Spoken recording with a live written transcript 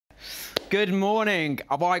Good morning.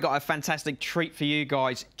 Have I got a fantastic treat for you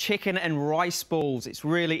guys? Chicken and rice balls. It's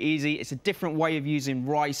really easy. It's a different way of using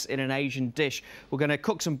rice in an Asian dish. We're going to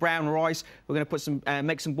cook some brown rice. We're going to put some,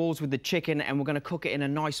 make some balls with the chicken, and we're going to cook it in a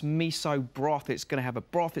nice miso broth. It's going to have a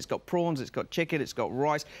broth. It's got prawns. It's got chicken. It's got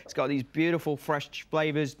rice. It's got these beautiful fresh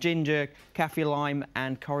flavours: ginger, kaffir lime,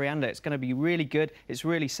 and coriander. It's going to be really good. It's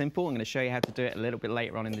really simple. I'm going to show you how to do it a little bit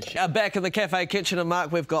later on in the show. Back in the cafe kitchen, and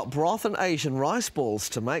Mark, we've got broth and Asian rice balls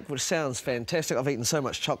to make, which sounds fantastic. I've eaten so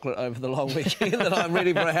much chocolate over the long weekend that I'm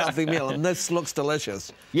ready for a healthy meal, and this looks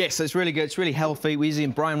delicious. Yes, it's really good. It's really healthy. We're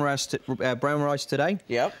using brown rice today.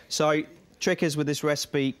 Yep. So, trick is with this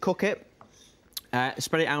recipe, cook it,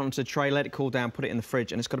 spread it out onto a tray, let it cool down, put it in the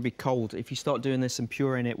fridge, and it's got to be cold. If you start doing this and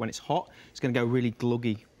pureeing it when it's hot, it's going to go really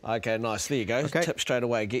gluggy. OK, nice. There you go. Okay. Tip straight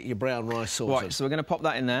away. Get your brown rice sorted. Right, so we're going to pop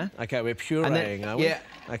that in there. OK, we're pureeing, are we? Yeah.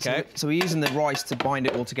 OK. So we're using the rice to bind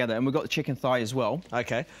it all together, and we've got the chicken thigh as well.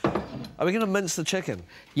 OK. Are we going to mince the chicken?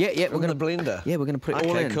 Yeah, we're going to blender. Yeah, we're going to put it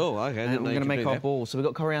all in. OK, cool. OK, and we're going to make our balls. So we've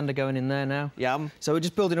got coriander going in there now. Yum. So we're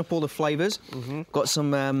just building up all the flavours. Got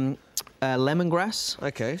some lemongrass.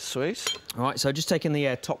 OK, sweet. All right, so just taking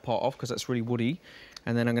the top part off because that's really woody,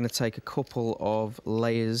 and then I'm going to take a couple of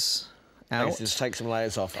layers out. Okay, so just take some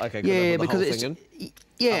layers off. OK, yeah, because it's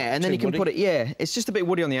and then you can woody? put it. Yeah, it's just a bit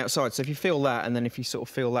woody on the outside. So if you feel that, and then if you sort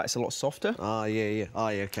of feel that, it's a lot softer. Oh yeah. Oh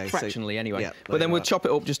yeah. OK. Fractionally, anyway. Yeah, but then we'll chop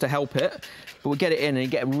it up just to help it. But we'll get it in and you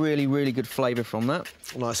get a really, really good flavour from that.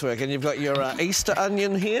 Nice work. And you've got your Easter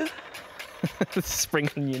onion here. Spring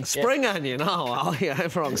onion. Spring onion. Oh, well, yeah,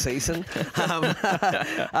 wrong season.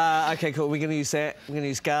 OK, cool. We're going to use that. We're going to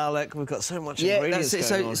use garlic. We've got so much ingredients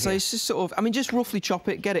going on so here. it's just sort of, I mean, just roughly chop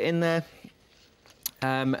it, get it in there.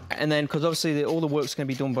 And then, because obviously all the work's going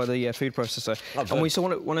to be done by the food processor, and we still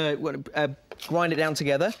want to grind it down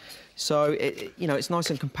together, so it's nice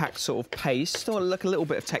and compact sort of paste. Still like a little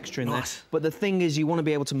bit of texture in there. But the thing is, you want to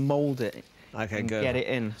be able to mould it. Okay, good. Get it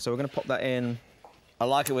in. So we're going to pop that in. I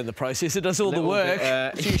like it when the processor does all the work.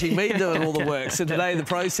 It's usually me doing all the work. So today the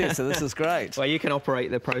processor. This is great. Well, you can operate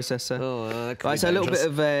the processor. Oh, right, so a little bit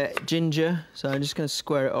of ginger. So I'm just going to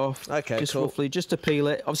square it off. Okay, just roughly, just to peel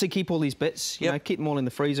it. Obviously, keep all these bits. You know, keep them all in the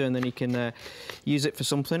freezer, and then you can use it for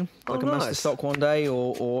something like a master stock one day,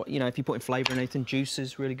 or if you put in flavour and anything, juice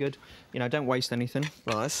is really good. Don't waste anything.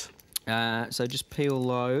 Nice. So just peel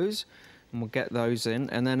those, and we'll get those in,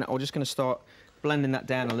 and then I'm just going to start blending that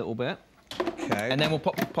down a little bit. Okay. And then we'll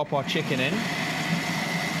pop our chicken in.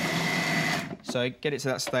 So get it to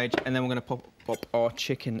that stage, and then we're going to pop our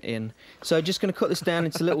chicken in. So just going to cut this down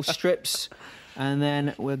into little strips, and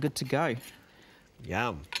then we're good to go.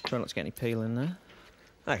 Yum. Try not to get any peel in there.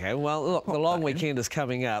 OK, well, look, the long weekend is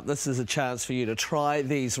coming up. This is a chance for you to try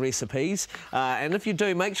these recipes. And if you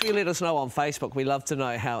do, make sure you let us know on Facebook. We love to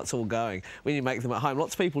know how it's all going when you make them at home.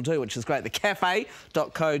 Lots of people do, which is great.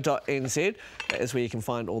 Thecafe.co.nz is where you can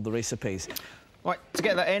find all the recipes. Right, to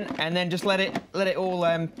get that in, and then just let it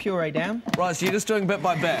all puree down. Right, so you're just doing bit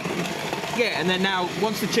by bit. Yeah, and then now,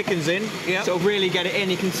 once the chicken's in, sort of really get it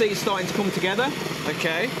in, you can see it's starting to come together.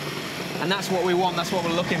 OK. And that's what we want, that's what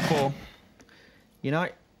we're looking for.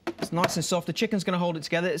 It's nice and soft. The chicken's going to hold it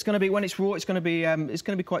together. It's going to be, when it's raw, it's going to be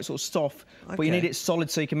quite sort of soft. Okay. But you need it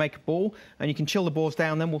solid so you can make a ball, and you can chill the balls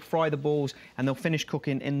down. Then we'll fry the balls, and they'll finish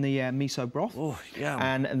cooking in the miso broth. Oh, yeah.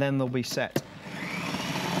 And then they'll be set.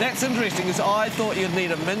 That's interesting, because I thought you'd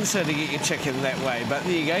need a mincer to get your chicken that way, but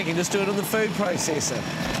there you go. You can just do it in the food processor.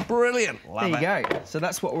 Brilliant. Love there you go. So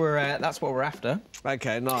that's what we're after.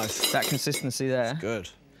 OK, nice. That consistency there. That's good.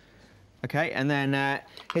 OK, and then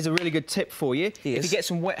here's a really good tip for you. Yes. If you get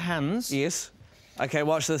some wet hands... Yes. OK,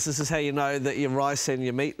 watch this. This is how you know that your rice and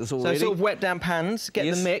your meat is all ready. So sort of wet, damp hands,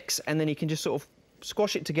 get the mix, and then you can just sort of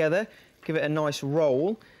squash it together, give it a nice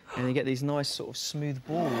roll, and you get these nice sort of smooth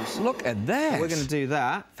balls. Look at that. We're going to do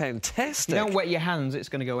that. Fantastic. If you don't wet your hands, it's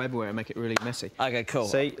going to go everywhere and make it really messy. OK, cool.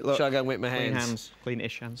 See, look, shall I go and wet my hands? Clean hands.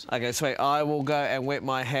 Clean-ish hands. OK, sweet. I will go and wet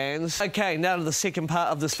my hands. OK, now to the second part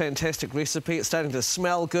of this fantastic recipe. It's starting to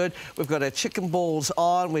smell good. We've got our chicken balls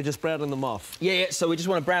on. We're just browning them off. Yeah, so we just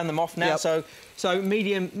want to brown them off now. Yep. So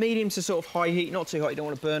medium to sort of high heat, not too hot. You don't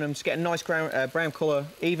want to burn them. Just get a nice brown colour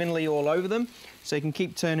evenly all over them. So you can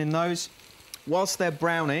keep turning those. Whilst they're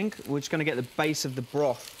browning, we're just going to get the base of the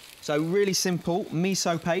broth. So really simple,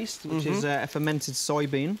 miso paste, which is a fermented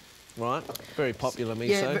soybean. Right, very popular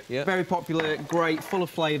miso. Yeah, very popular, great, full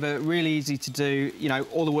of flavour, really easy to do.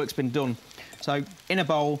 All the work's been done. So in a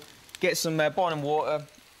bowl, get some boiling water,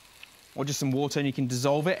 or just some water, and you can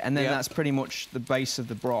dissolve it, and then that's pretty much the base of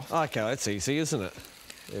the broth. OK, that's easy, isn't it?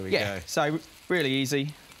 There we go. Yeah, so really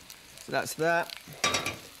easy. So that's that.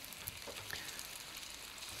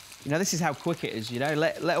 You know, this is how quick it is, you know.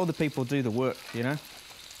 Let other people do the work, you know,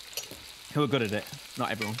 who are good at it.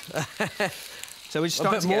 Not everyone. So we're just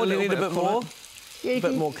starting to get a little bit of colour. Yeah, a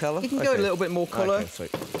bit more colour. You can go a little bit more colour. Okay,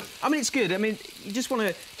 sweet. I mean, it's good. I mean, you just want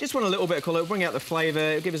a little bit of colour. Bring out the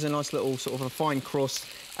flavour. Give us a nice little sort of a fine crust.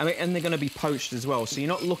 I mean, and they're going to be poached as well, so you're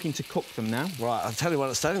not looking to cook them now. Right, I'll tell you what,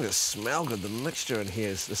 it's starting to smell good. The mixture in here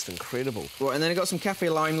is just incredible. Right, and then I've got some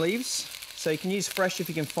kaffir lime leaves. So you can use fresh if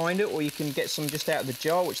you can find it, or you can get some just out of the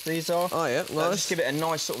jar, which these are. Oh, yeah, nice. Just give it a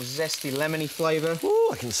nice sort of zesty, lemony flavour. Ooh,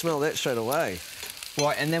 I can smell that straight away.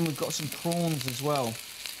 Right, and then we've got some prawns as well.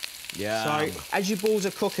 Yeah. So as your balls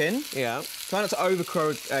are cooking, yeah, try not to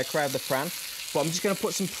overcrowd the pan. But I'm just going to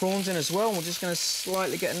put some prawns in as well. And we're just going to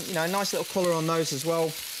slightly get, you know, a nice little colour on those as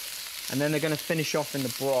well. And then they're going to finish off in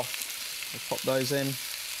the broth. We'll pop those in.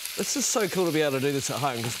 This is so cool to be able to do this at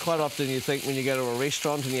home, because quite often you think when you go to a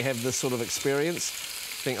restaurant and you have this sort of experience,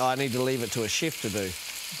 you think, oh, I need to leave it to a chef to do.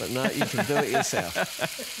 But no, you can do it yourself.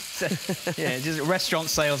 Yeah, just restaurant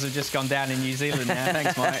sales have just gone down in New Zealand now.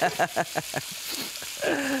 Thanks,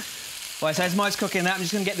 mate. Right, so as Mike's cooking that, I'm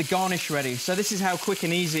just going to get the garnish ready. So this is how quick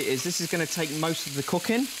and easy it is. This is going to take most of the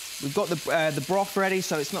cooking. We've got the broth ready,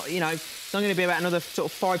 so it's not, you know, it's not going to be about another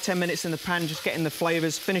sort of 5–10 minutes in the pan, just getting the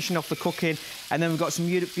flavours, finishing off the cooking. And then we've got some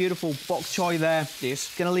beautiful bok choy there.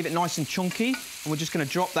 Yes. Going to leave it nice and chunky, and we're just going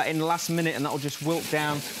to drop that in the last minute, and that'll just wilt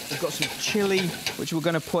down. We've got some chilli, which we're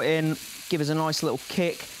going to put in, give us a nice little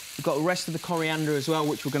kick. We've got the rest of the coriander as well,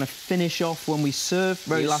 which we're going to finish off when we serve,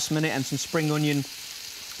 very last minute, and some spring onion.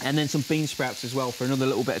 And then some bean sprouts as well for another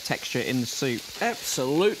little bit of texture in the soup.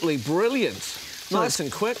 Absolutely brilliant. Nice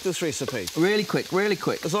and quick, this recipe. Really quick, really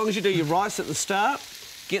quick. As long as you do your rice at the start,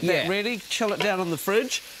 get that ready, chill it down in the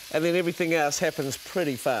fridge, and then everything else happens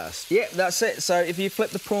pretty fast. Yeah, that's it. So if you flip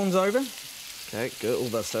the prawns over. Okay, good. Oh,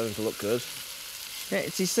 that's starting to look good. Yeah,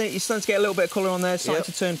 you're starting to get a little bit of colour on there, starting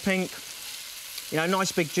to turn pink. You know,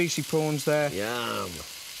 nice big juicy prawns there. Yum.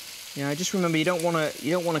 You know, just remember you don't want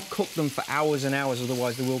to cook them for hours and hours,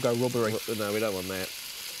 otherwise they will go rubbery. No, we don't want that.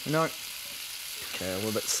 No. Okay, a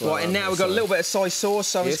little bit slow. Right, and now we've got a little bit of soy sauce,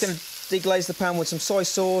 so I'm just going to deglaze the pan with some soy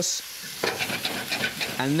sauce.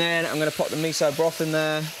 And then I'm going to pop the miso broth in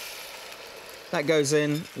there. That goes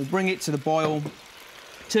in. We'll bring it to the boil.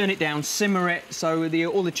 Turn it down, simmer it, so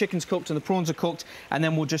all the chicken's cooked and the prawns are cooked, and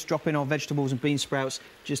then we'll just drop in our vegetables and bean sprouts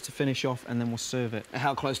just to finish off, and then we'll serve it.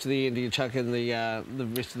 How close to the end do you chuck in the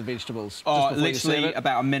rest of the vegetables? Oh, literally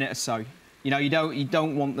about a minute or so. You know, you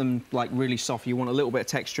don't want them like really soft. You want a little bit of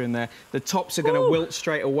texture in there. The tops are going to wilt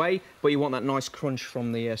straight away, but you want that nice crunch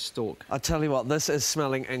from the stalk. I tell you what, this is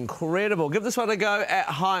smelling incredible. Give this one a go at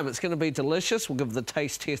home. It's going to be delicious. We'll give the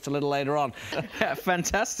taste test a little later on.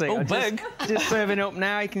 Fantastic. Oh, big. Just serving up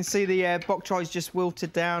now. You can see the bok choy's just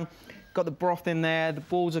wilted down. Got the broth in there, the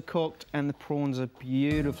balls are cooked, and the prawns are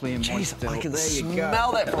beautifully moist. Jeez, I can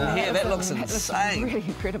smell that from here. That looks insane. Really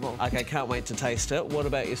incredible. Okay, can't wait to taste it. What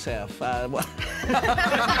about yourself?